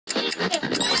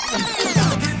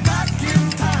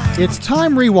It's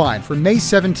Time Rewind for May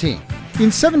 17th. In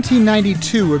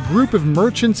 1792, a group of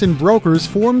merchants and brokers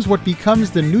forms what becomes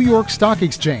the New York Stock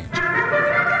Exchange.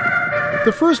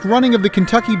 The first running of the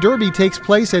Kentucky Derby takes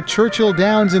place at Churchill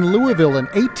Downs in Louisville in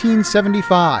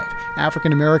 1875.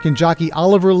 African-American jockey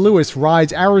Oliver Lewis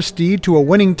rides Aristide to a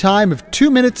winning time of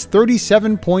 2 minutes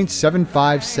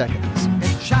 37.75 seconds.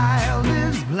 A child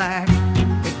is black,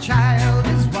 a child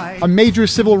is white. A major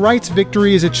civil rights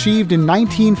victory is achieved in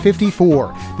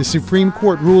 1954. The Supreme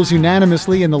Court rules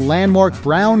unanimously in the landmark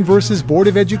Brown v. Board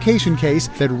of Education case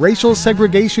that racial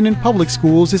segregation in public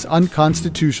schools is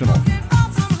unconstitutional.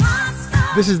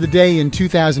 This is the day in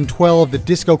 2012 that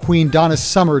disco queen Donna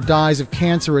dies of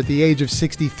cancer at the age of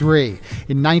 63.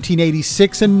 In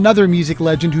 1986, another music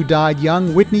legend who died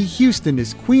young, Whitney Houston,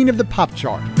 is queen of the pop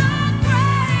chart.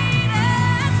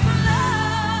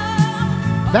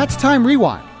 That's Time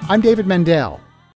Rewind. I'm David Mendel.